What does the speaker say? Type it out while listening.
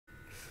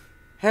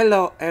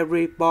Hello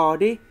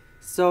everybody,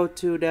 so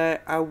today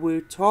I will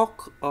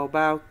talk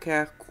about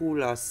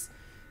calculus.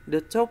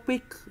 The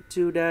topic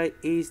today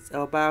is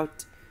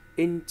about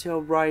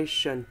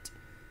integration.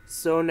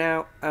 So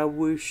now I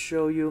will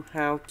show you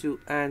how to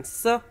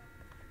answer.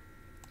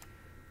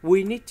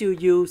 We need to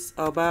use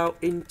about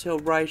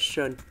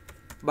integration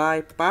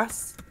by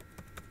parts.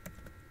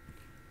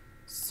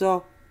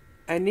 So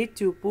I need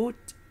to put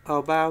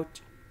about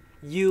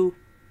u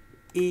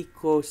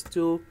equals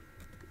to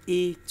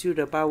e to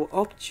the power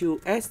of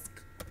 2x.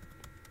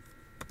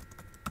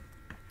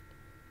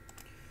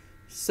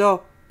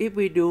 So if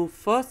we do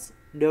first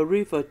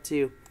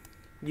derivative,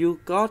 you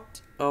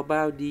got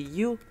about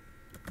du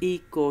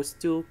equals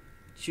to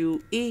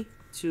 2e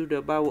to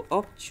the power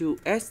of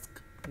 2x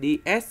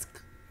dx.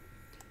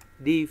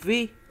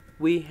 dv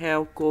we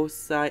have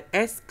cosine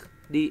x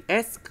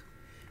dx.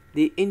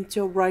 The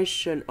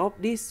integration of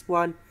this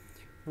one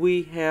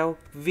we have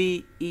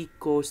v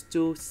equals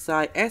to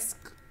sine x.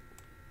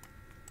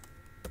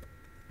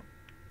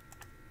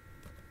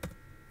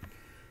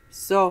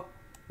 So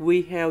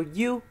we have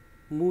u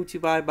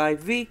multiplied by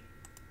v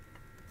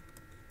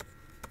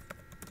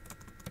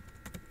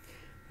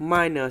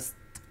minus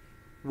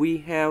we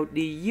have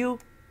du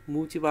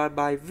multiplied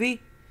by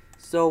v.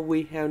 So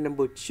we have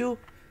number 2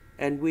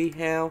 and we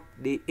have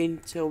the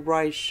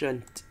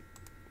integration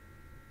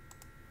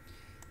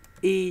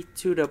e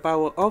to the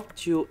power of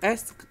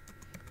 2x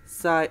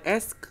sine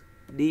x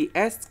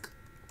dx.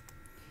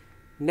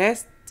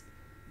 Next,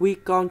 we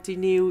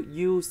continue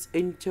use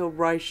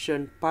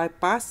integration by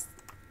parts.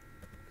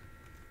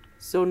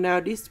 So now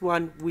this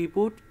one we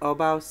put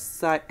about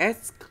sine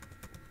x.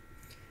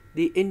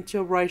 The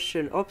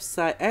integration of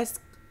sine x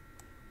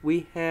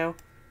we have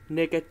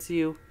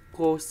negative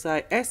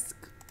cosine x.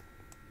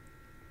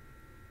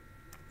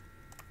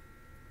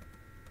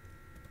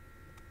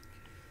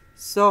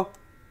 So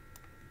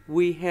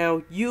we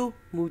have u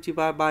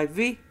multiplied by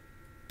v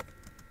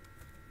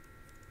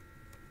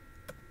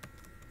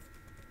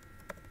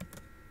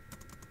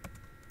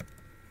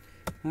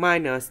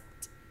minus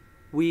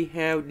we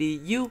have the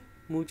u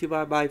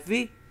multiplied by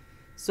v.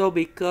 So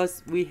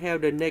because we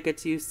have the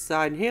negative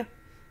sign here,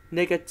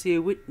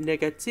 negative with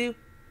negative,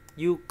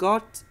 you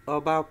got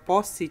about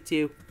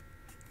positive.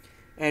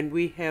 And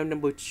we have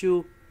number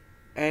 2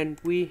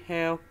 and we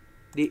have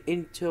the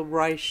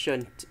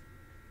integration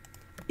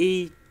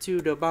e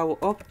to the power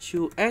of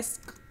 2x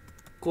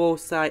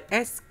cosine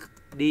x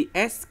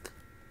dx.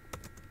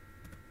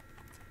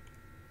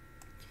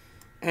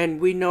 And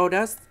we know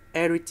that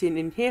everything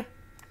in here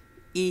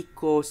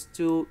equals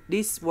to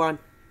this one.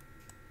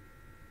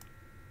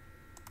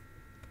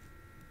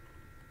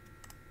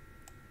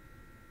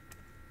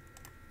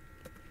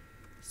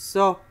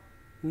 So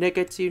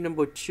negative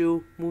number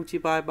 2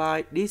 multiplied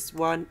by this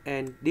one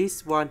and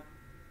this one.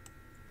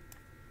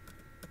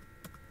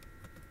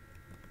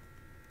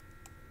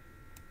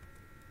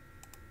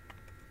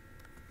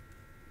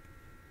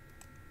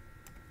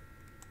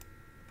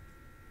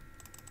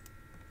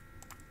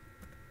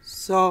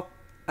 So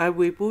I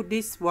will put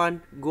this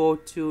one go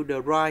to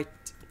the right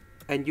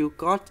and you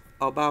got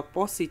about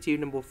positive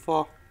number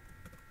 4.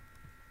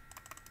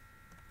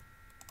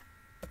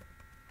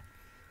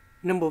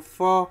 Number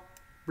 4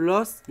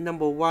 plus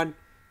number 1,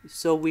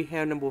 so we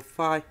have number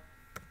 5.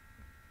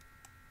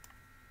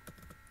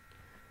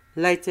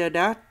 Later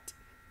that,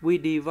 we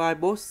divide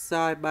both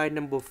sides by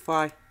number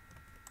 5.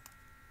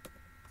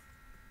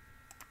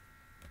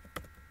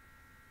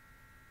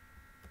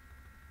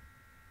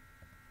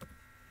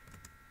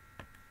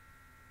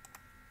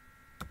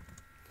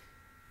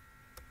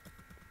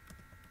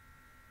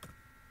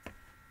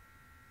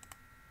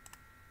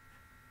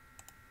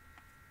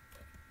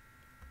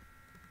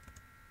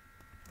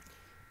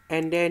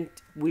 And then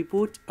we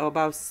put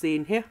about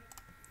sin here.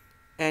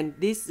 And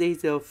this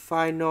is the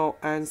final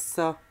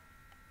answer.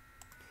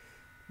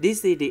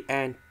 This is the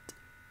end.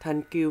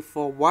 Thank you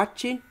for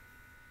watching.